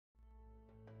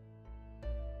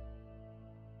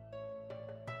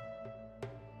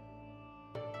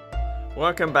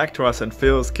Welcome back to us and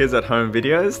Phil's Kids at Home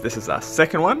videos. This is our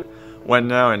second one. We're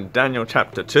now in Daniel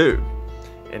chapter 2.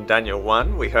 In Daniel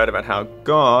 1, we heard about how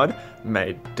God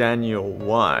made Daniel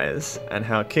wise and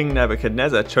how King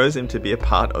Nebuchadnezzar chose him to be a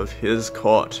part of his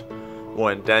court. Well,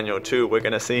 in Daniel 2, we're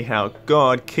going to see how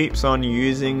God keeps on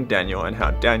using Daniel and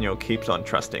how Daniel keeps on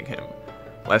trusting him.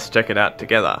 Let's check it out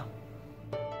together.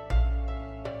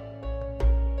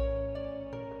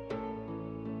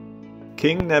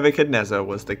 King Nebuchadnezzar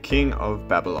was the king of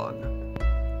Babylon.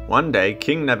 One day,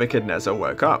 King Nebuchadnezzar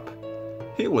woke up.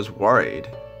 He was worried.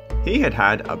 He had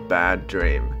had a bad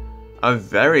dream. A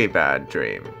very bad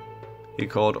dream. He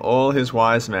called all his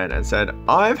wise men and said,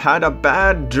 "I've had a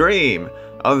bad dream.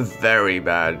 A very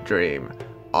bad dream.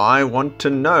 I want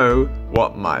to know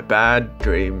what my bad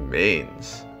dream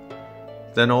means."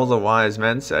 Then all the wise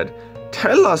men said,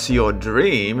 "Tell us your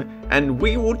dream and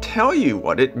we will tell you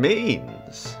what it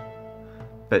means."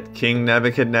 But King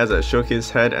Nebuchadnezzar shook his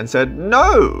head and said,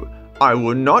 "No, I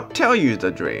will not tell you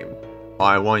the dream.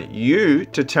 I want you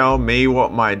to tell me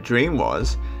what my dream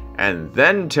was, and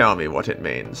then tell me what it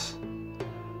means."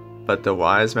 But the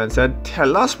wise men said,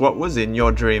 "Tell us what was in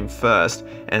your dream first,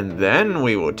 and then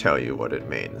we will tell you what it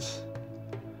means."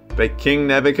 But King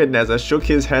Nebuchadnezzar shook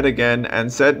his head again and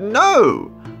said,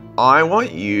 "No, I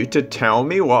want you to tell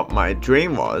me what my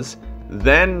dream was,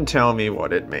 then tell me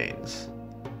what it means."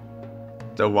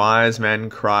 The wise men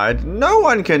cried, "No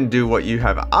one can do what you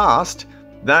have asked.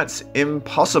 That's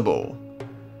impossible."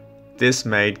 This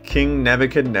made King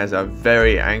Nebuchadnezzar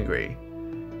very angry.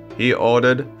 He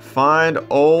ordered, "Find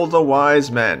all the wise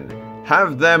men.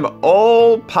 Have them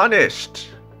all punished."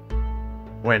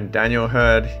 When Daniel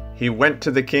heard, he went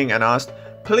to the king and asked,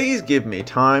 "Please give me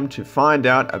time to find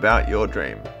out about your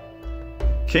dream."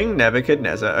 King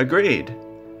Nebuchadnezzar agreed.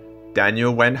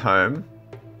 Daniel went home.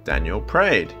 Daniel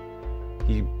prayed.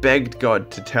 He begged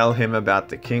God to tell him about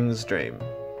the king's dream.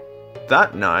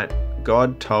 That night,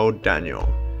 God told Daniel,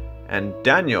 and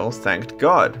Daniel thanked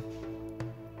God.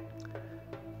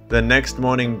 The next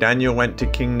morning, Daniel went to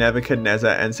King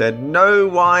Nebuchadnezzar and said, "No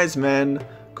wise man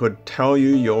could tell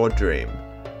you your dream,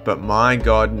 but my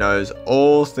God knows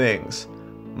all things.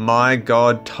 My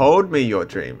God told me your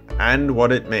dream and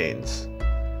what it means."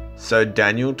 So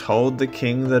Daniel told the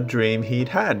king the dream he'd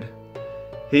had.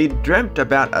 He dreamt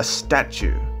about a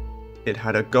statue. It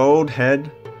had a gold head,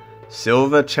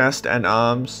 silver chest and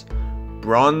arms,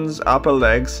 bronze upper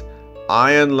legs,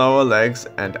 iron lower legs,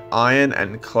 and iron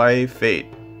and clay feet.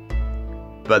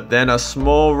 But then a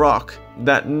small rock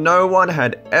that no one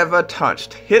had ever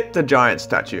touched hit the giant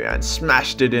statue and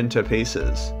smashed it into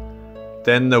pieces.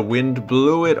 Then the wind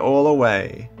blew it all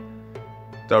away.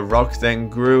 The rock then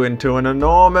grew into an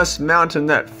enormous mountain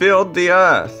that filled the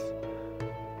earth.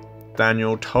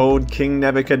 Daniel told King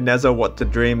Nebuchadnezzar what the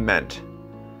dream meant.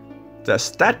 The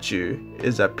statue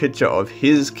is a picture of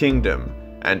his kingdom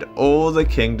and all the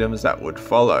kingdoms that would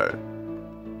follow.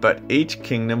 But each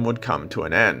kingdom would come to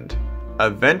an end.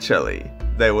 Eventually,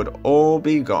 they would all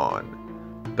be gone.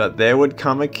 But there would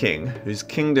come a king whose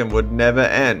kingdom would never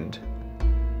end.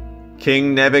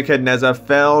 King Nebuchadnezzar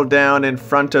fell down in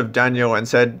front of Daniel and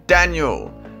said,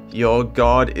 "Daniel, your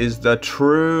God is the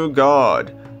true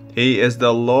God. He is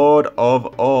the Lord of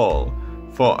all,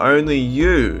 for only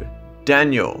you,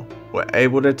 Daniel, were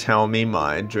able to tell me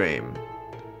my dream."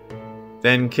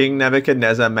 Then King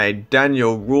Nebuchadnezzar made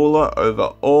Daniel ruler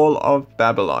over all of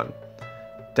Babylon.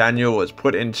 Daniel was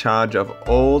put in charge of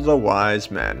all the wise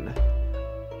men.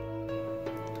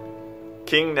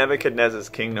 King Nebuchadnezzar's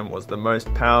kingdom was the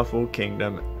most powerful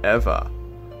kingdom ever,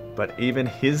 but even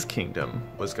his kingdom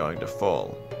was going to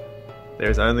fall. There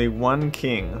is only one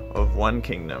king of one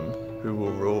kingdom who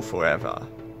will rule forever.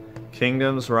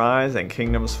 Kingdoms rise and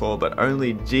kingdoms fall, but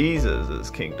only Jesus'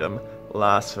 kingdom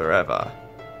lasts forever.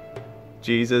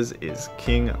 Jesus is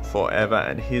king forever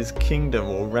and his kingdom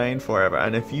will reign forever.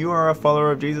 And if you are a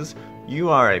follower of Jesus,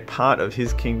 you are a part of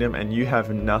his kingdom and you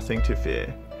have nothing to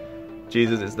fear.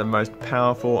 Jesus is the most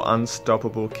powerful,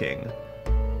 unstoppable king.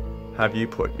 Have you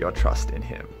put your trust in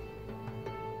him?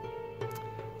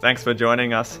 Thanks for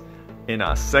joining us in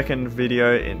our second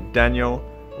video in Daniel.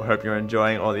 We hope you're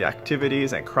enjoying all the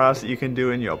activities and crafts that you can do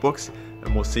in your books,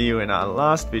 and we'll see you in our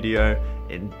last video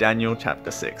in Daniel chapter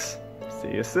 6.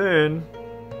 See you soon!